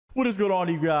What is going on,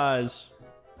 you guys?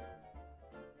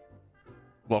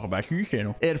 Welcome back to your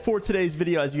channel. And for today's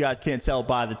video, as you guys can't tell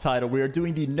by the title, we are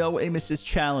doing the no aim assist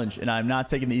challenge, and I'm not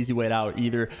taking the easy way out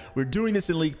either. We're doing this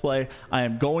in league play. I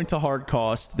am going to hard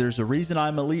cost. There's a reason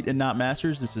I'm elite and not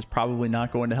masters. This is probably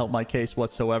not going to help my case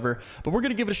whatsoever, but we're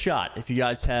going to give it a shot. If you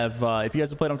guys have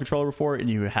played on controller before and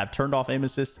you have turned off aim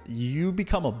assist, you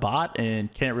become a bot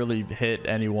and can't really hit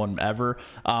anyone ever.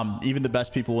 Even the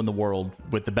best people in the world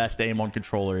with the best aim on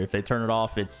controller, if they turn it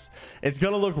off, it's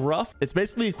gonna look rough. It's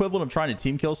basically equivalent of trying to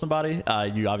team kill somebody.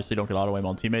 You obviously don't get auto aim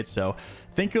on teammates, so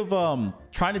think of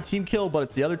trying to team kill, but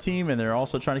it's the other team and they're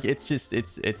also trying to,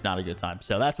 it's not a good time.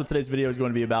 So that's what today's video is going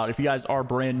to be about. If you guys are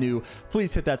brand new,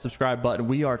 please hit that subscribe button.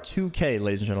 We are 2K,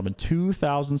 ladies and gentlemen,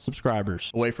 2,000 subscribers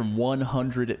away from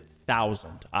 100,000.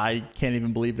 I can't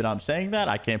even believe that I'm saying that.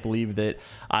 I can't believe that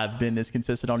I've been this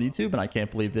consistent on YouTube, and I can't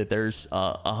believe that there's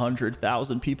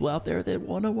 100,000 people out there that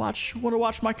want to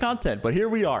watch my content. But here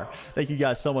we are. Thank you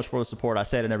guys so much for the support. I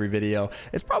say it in every video.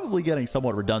 It's probably getting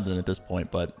somewhat redundant at this point,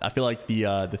 but I feel like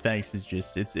the thanks is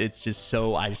just it's just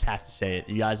so, I just have to say it.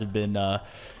 You guys have been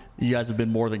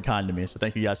more than kind to me, so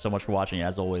thank you guys so much for watching,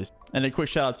 as always. And a quick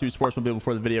shout out to Sportsmobile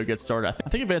before the video gets started. I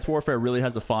think Advanced Warfare really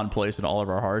has a fond place in all of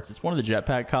our hearts. It's one of the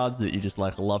jetpack CODs that you just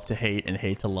like love to hate and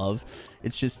hate to love.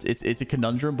 It's just it's a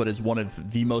conundrum, but it's one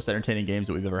of the most entertaining games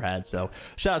that we've ever had. So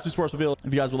shout out to Sportsmobile.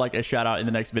 If you guys would like a shout out in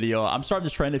the next video, I'm starting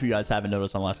this trend if you guys haven't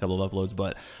noticed on the last couple of uploads,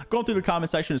 but going through the comment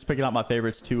section is picking out my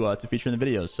favorites to feature in the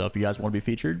videos. So if you guys want to be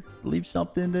featured, leave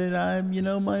something that I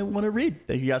might want to read.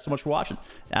 Thank you guys so much for watching.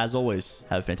 As always,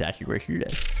 have a fantastic rest of your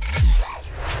day.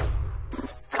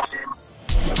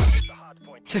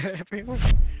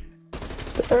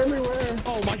 Everywhere.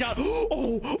 Oh my god.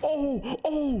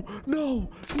 Oh no.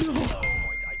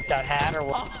 Got hat or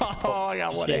what? Oh, I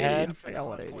got 180. I got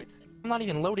 180. I'm not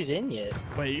even loaded in yet.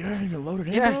 Wait, you haven't even loaded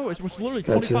in, bro? It's literally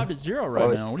 25 to 0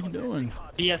 right now. What are you doing?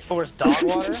 PS4's dog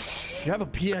water. You have a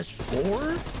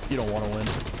PS4? You don't want to win.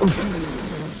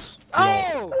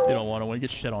 Oh! You don't want to win.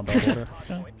 Get shit on dog water.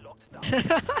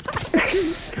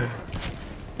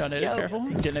 Go nated, careful.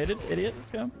 Get nated, idiot.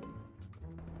 Let's go.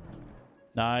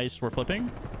 Nice, we're flipping.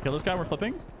 Kill this guy, we're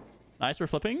flipping. Nice, we're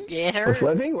flipping. Yeah. We're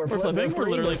flipping? We're flipping. We're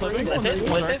literally flipping. Flip it.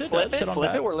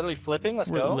 We're literally flipping.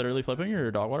 Let's go. We're literally flipping. Your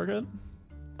dog water good?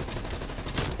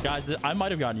 Guys, I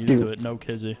might have gotten used to it. No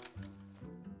kizzy.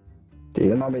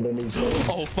 Dude, mommy didn't need to.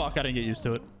 Oh, fuck. I didn't get used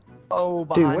to it. Oh,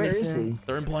 behind Dude, where is he?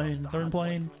 They're in plane. They're in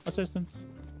plane. Assistance.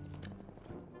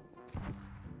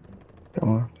 Come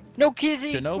on. No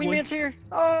kizzy. Ginobili. Wingman's here.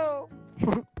 Oh.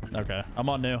 Okay. I'm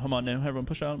on new. Everyone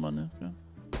push out. I'm on new. Let's go.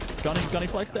 Gunny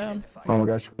flex down. Oh my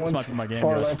gosh. This might be my game,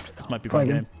 Far guys. left. This might be my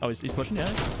game. Oh, he's pushing.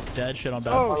 Yeah. Dead. Shit on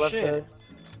bad. Oh, shit.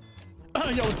 Yo,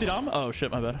 what's he done? Oh,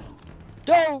 shit. My bad.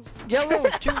 No. Yellow.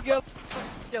 Two yellow.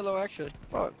 Yellow, actually.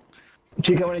 Fuck.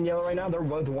 She coming in yellow right now. They're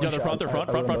both one. Yeah, they're front. They're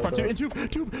front. Two. And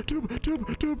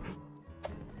tube.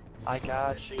 I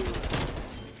got you.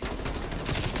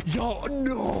 Yo,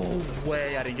 no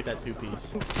way. I didn't get that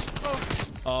two-piece.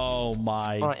 Oh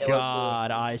my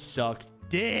god. I suck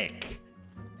dick.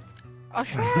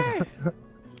 Okay.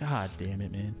 God damn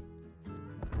it, man.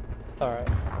 It's alright.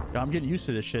 Yo, I'm getting used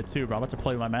to this shit too, bro. I'm about to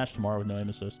play my match tomorrow with no aim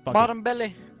assist. Fuck Bottom it.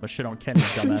 belly. But shit on Kenny's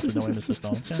dumbass with no aim assist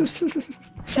on.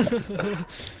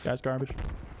 Guys, garbage.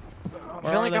 I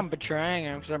feel like I'm betraying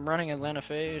him because I'm running Atlanta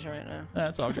phase right now.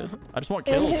 That's all good. I just want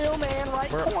kills. Inhale, man, right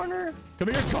corner. Come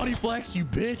here, Johnny Flex, you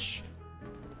bitch.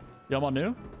 Yo, I'm on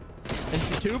new.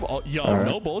 Instant tube. Oh, yo, right.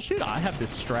 No bullshit. I have this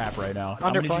strap right now.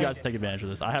 I'm gonna need you guys to take advantage of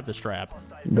this. I have the strap.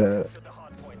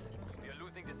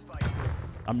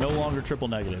 I'm no longer triple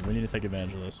negative. We need to take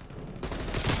advantage of this.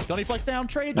 Johnny Flex down.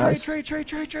 Trade. Let's go.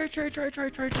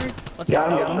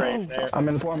 I'm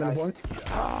in the point.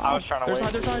 I was trying to wait.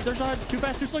 Their side. Too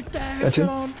fast, too slick. Damn, That's shit it.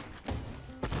 on.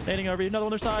 Dating over. Another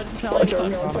one their side. Challenge.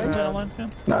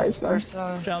 Nice.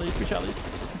 Challenge. I'm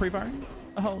pre-firing.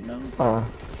 Oh, no.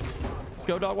 Let's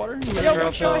go, dog water. Yo,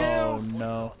 oh,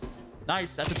 no.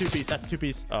 Nice. That's a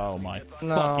two-piece. Oh, my fucking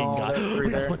god.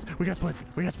 We got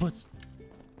splits.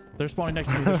 They're spawning next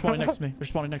to me.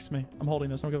 I'm holding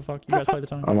this. I don't give a fuck. You guys play the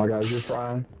time. Oh my god, you're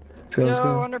flying. Yo,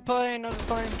 underplaying.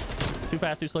 Too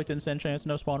fast, too slick, didn't stand chance.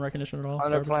 No spawn recognition at all.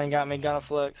 Underplaying got me. Gonna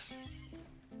flex.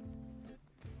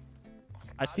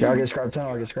 I see. Yeah, I'll get scrap.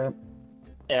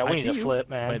 Yeah, we need to flip,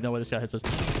 man. Wait, no way this guy hits us.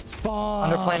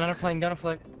 Fuck. Underplaying, gonna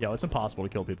flick. Yo, it's impossible to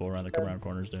kill people around the around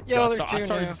corners, dude. Yo, I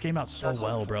started this game out so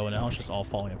well, bro, and now it's just all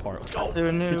falling apart. Let's go.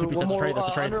 Dude, That's a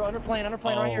trade. Underplaying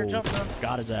right here. Jump, man.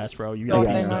 Got his ass, bro. You got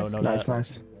these, though. No doubt.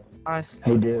 Nice.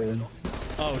 He did.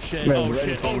 Oh shit. Man, Oh ready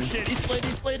shit. for Oh him. shit. He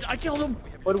slid. I killed him.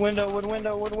 Wood window.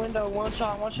 One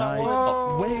shot. Nice. Whoa.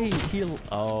 Oh, wait.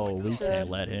 Oh, we can't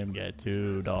let him get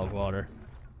two dog water.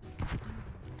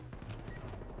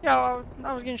 Yeah,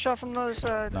 I was getting shot from the other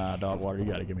side. Nah, dog water. You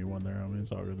gotta give me one there. I mean,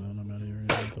 it's all good then. I'm out of here.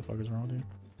 What the fuck is wrong with you?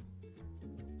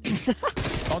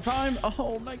 On time.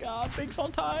 Oh my god. Big's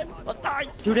on time.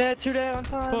 Nice. Two dead on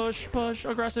time. Push.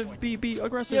 Aggressive. Be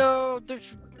aggressive. Yo,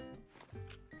 there's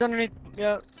underneath.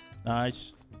 Yeah.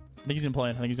 Nice. I think he's in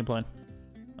plane.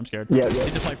 I'm scared. Yeah.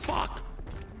 He's just like, fuck.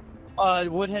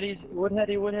 Woodheady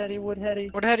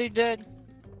dead.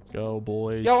 Let's go,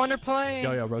 boys. Yo, underplane.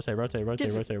 Yo, rotate.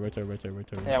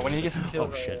 Yeah, when he gets some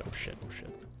kills. Oh shit.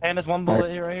 And there's one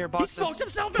bullet here, right here. He smoked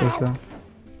himself Let's out. go.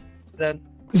 Dead.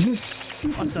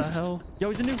 What the hell? Yo,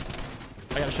 he's a new.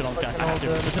 I gotta shit on this guy. I have to.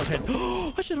 There's no chance.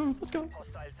 I shit on him. Let's go.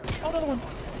 Oh, another one.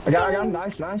 I got him.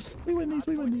 Nice. We win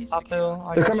these. Top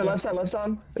hill. They're coming left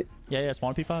side. Yeah.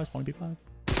 Spawn P5.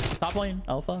 Top lane.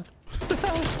 Oh, fuck.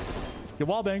 Get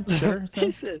wallbang. Sure.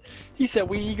 He said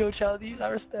we ego child these. I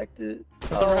respect it.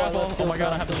 Oh my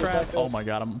god, I have the trap. Oh my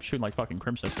god, I'm shooting like fucking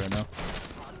crimsticks right now.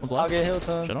 What's left? I'll get hill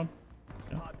time. Shit on.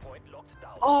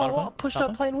 Oh, pushed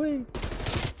up plane wing.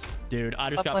 Dude, I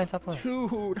just got...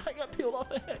 Dude, I got peeled off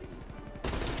the head.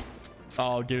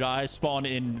 Oh, dude, I spawned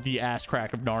in the ass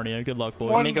crack of Narnia. Good luck,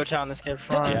 boys. One ego child in this kid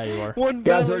front. Yeah, you are. One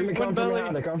Guys, belly. they're One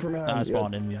belly. They come from behind. I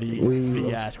spawned in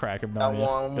the ass crack of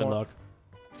Narnia. Good luck.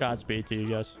 Godspeed to you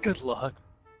guys. Good luck.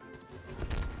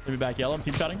 Let me back yellow. I'm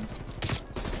team shotting.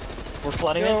 We're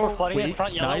flooding it. We're flooding it.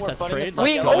 Front yellow. Nice, We're that's flooding trade. it.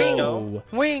 Let's Wing. go.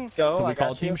 Wing. Go. So we I call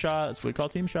got team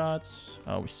you. shots.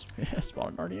 Oh, we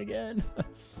spawned Narnia again.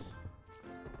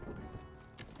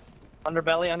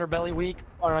 Underbelly weak.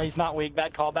 Oh no, he's not weak.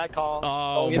 Bad call.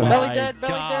 Oh yeah. my Belly dead.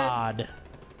 god.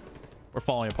 We're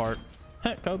falling apart.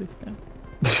 Kobe.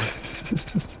 Yeah.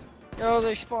 Yo,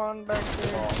 they spawned back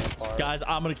there. Guys,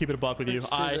 I'm gonna keep it a buck with you. There's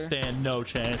two I there. stand no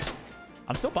chance.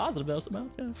 I'm still positive though, somehow.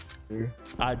 Yeah.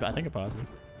 I think I'm positive.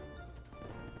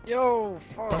 Yo,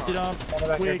 fuck. Don't see Dom.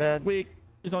 Weak.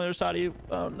 He's on the other side of you.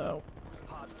 Oh no.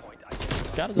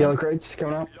 Got his Yellow ass. crates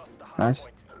coming up. Nice.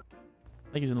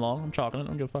 I think he's in long. I'm chalking it. I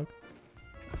don't give a fuck.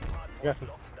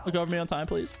 Look over me on time,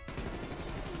 please.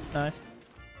 Nice.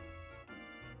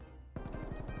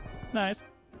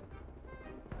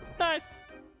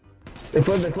 They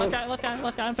flip. Let's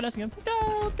go. I'm finessing him.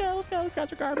 Let's go. These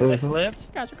guys are garbage. They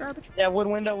flipped. Guys are garbage. Yeah, wood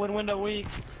window weak.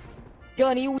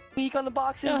 Gunny weak on the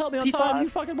boxes. Yeah, help me on P5. time, you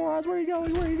fucking morons. Where are you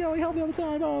going? Help me on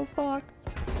time. Oh, fuck.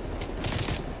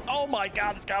 Oh my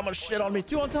god, this guy almost shit on me.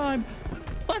 2 on time.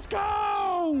 Let's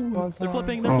go. They're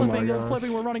flipping.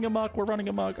 We're running amok.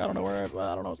 I don't know where. I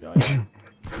don't know what's going on.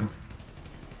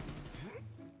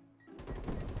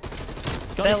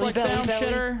 Gunny flex down,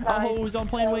 shitter. Nice. Oh, he's on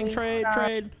plane wing. Trade.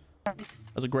 That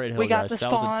was a great hill, We got guys. the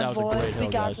That was spawns, a great boys. hill,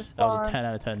 We got guys. the That was a spawns. 10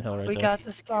 out of 10 hill right We there. got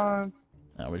the spawns.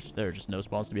 I wish there were just no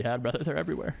spawns to be had, brother. They're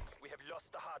everywhere. We have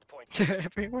lost the hard point.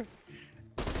 Everywhere.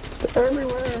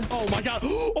 Everywhere. Oh my god.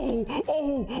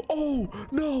 Oh,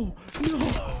 no.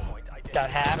 Got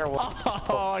hat or what?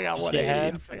 Oh, I got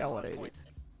 180. Shit. I got 180.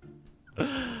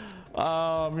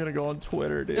 Oh, I'm gonna go on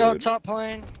Twitter, dude. Yo, top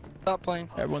plane.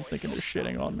 Everyone's thinking they're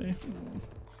shitting on me.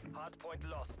 Hard point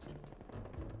lost.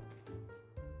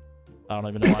 I don't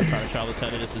even know why I'm trying to child this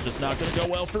headed. This is just not gonna go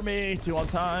well for me. 2 on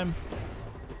time.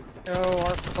 Yo,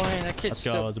 our plane. That kid's Let's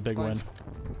go. still That was a big playing. win.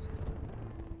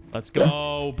 Let's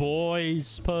go,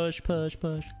 boys. Push.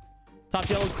 Top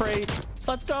yellow crate.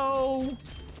 Let's go.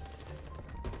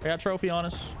 I got a trophy on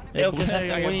us. Yo, I contestant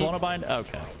got weak. blown up by.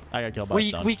 Okay. I got killed by a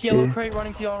stun. Weak yellow crate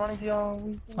running to y'all.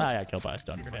 I got killed by a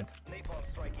stun grenade.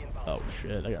 Oh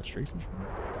shit. I got streaks and shit.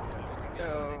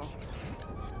 Yo.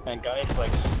 And guys,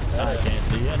 like, I can't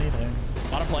see anything.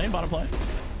 Bottom plane.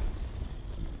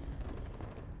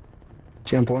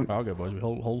 Jam point. Oh, good, boys. We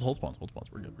hold spawns.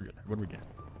 We're good. What do we get?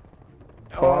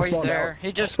 Oh, I he's spawned there. out.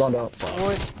 He just Spawned out.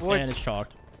 wood. And it's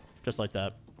chalked. Just like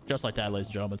that, ladies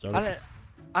and gentlemen. It's over.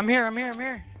 I'm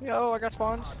here. Yo, I got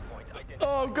spawns.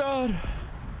 Oh god.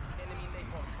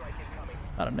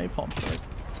 Not a napalm strike.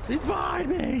 He's behind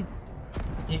me.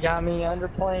 You got me under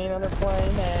plane,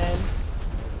 man.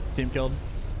 Team killed.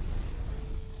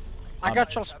 I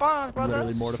got your spawns, brother.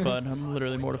 I'm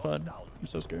literally mortified. I'm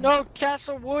so scared. No,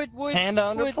 castle, wood. Hand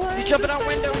under wood. plane. He's jumping out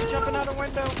window. Dude,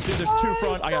 there's 2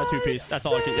 front. I got a 2-piece. That's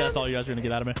all you guys are gonna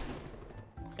get out of me.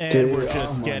 And Dude, we're oh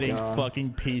just my getting God.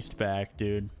 fucking pieced back,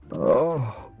 dude.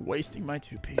 Oh, Wasting my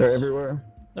 2-piece. they're everywhere.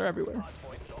 They're everywhere.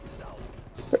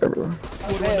 They're everywhere.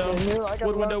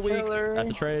 Wood window weak.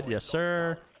 That's a trade. Yes,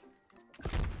 sir.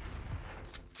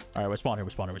 All right, we spawn here.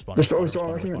 Just always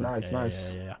spawn right here. Nice.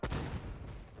 Yeah.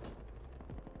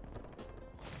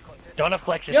 Donut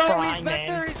Flex is Yo, frying, he's back man.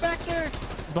 there. He's back there.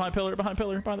 He's behind pillar, behind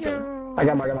pillar, behind the pillar. Yo. I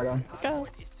got him, I got him, I got him. Let's go.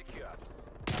 Is secure.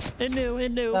 It knew.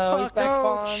 No, he's Fuck. back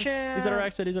Oh, spawn. shit. He's at our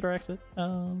exit. He's at our exit.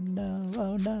 Oh no.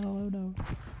 Oh no. Oh no.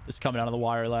 This is coming out of the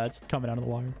wire, lads. It's coming out of the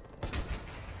wire.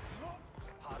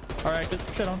 Our exit.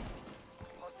 Shit on.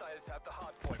 Hostiles have the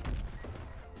hard point.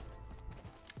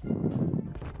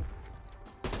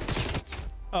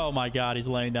 Oh my god. He's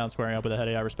laying down, squaring up with a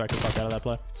heady. I respect the fuck out of that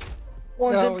play.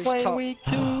 One's No, in he's plane top. week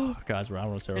 2. Guys, I don't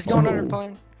want to say He's we're going falling, under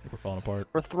plane. we're falling apart.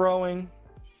 We're throwing.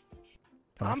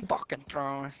 Come on, I'm fucking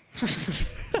throwing.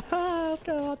 let's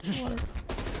go out the water.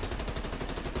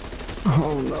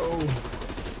 Oh no.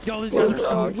 Yo, these guys are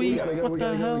so We weak. gotta go, What we the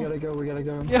gotta go, hell? we gotta go, we gotta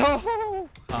go. Yo.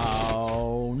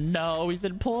 Oh no, he's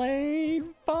in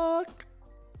plane. Fuck.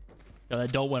 Yo, they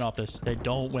don't win off this. They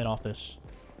don't win off this.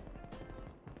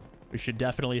 We should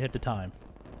definitely hit the time.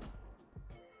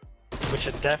 We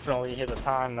should definitely hit the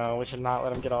time, though. We should not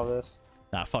let him get all this.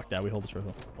 Nah, fuck that. We hold this for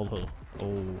hold.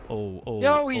 Oh.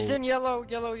 Yo, he's oh. in yellow.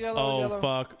 Oh,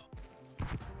 fuck.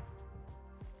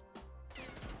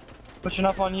 Pushing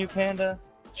up on you, Panda.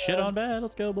 Shit on bad.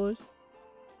 Let's go, boys.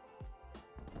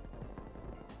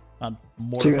 I'm Two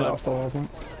minutes mortified. off the wall, I think.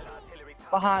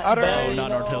 Behind. I don't know. Bang,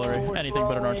 Not an artillery. we're Anything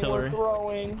but an throwing, artillery. We're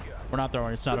throwing. We're not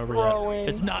throwing. It's not over Throwing. yet.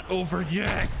 It's not over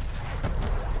yet.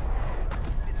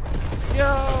 Yo.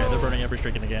 Okay, they're burning every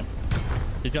streak in the game.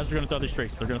 These guys are going to throw these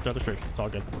streaks. They're going to throw the streaks. It's all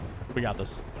good. We got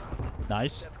this.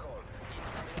 Nice.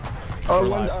 Oh, We're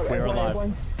one- alive. We are airplane, alive.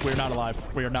 airplane. We are not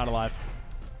alive. We are not alive.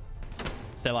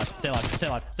 Stay alive. Stay alive. Stay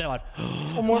alive. Stay alive.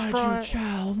 One more Why'd try. you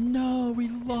chow? No, we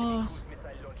lost. Missile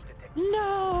launch detected.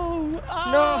 No.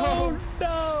 Oh,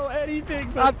 no. Anything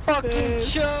but I fucking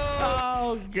this. choked.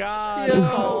 Oh, God. Yo,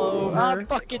 It's all over. I'm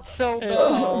fucking so It's bad.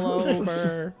 all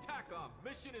over.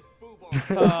 Mission is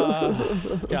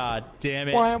football. God damn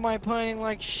it. Why am I playing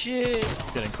like shit?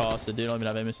 Getting costed, dude. I don't even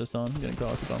have aim assist on. Getting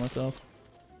costed by myself.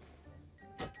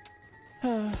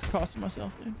 Costed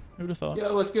myself, dude. Who'd have thought?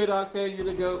 Yo, what's good, Octane? You're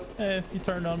the GOAT. Hey, you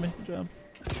turned on me. Good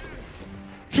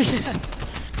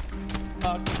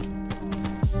job.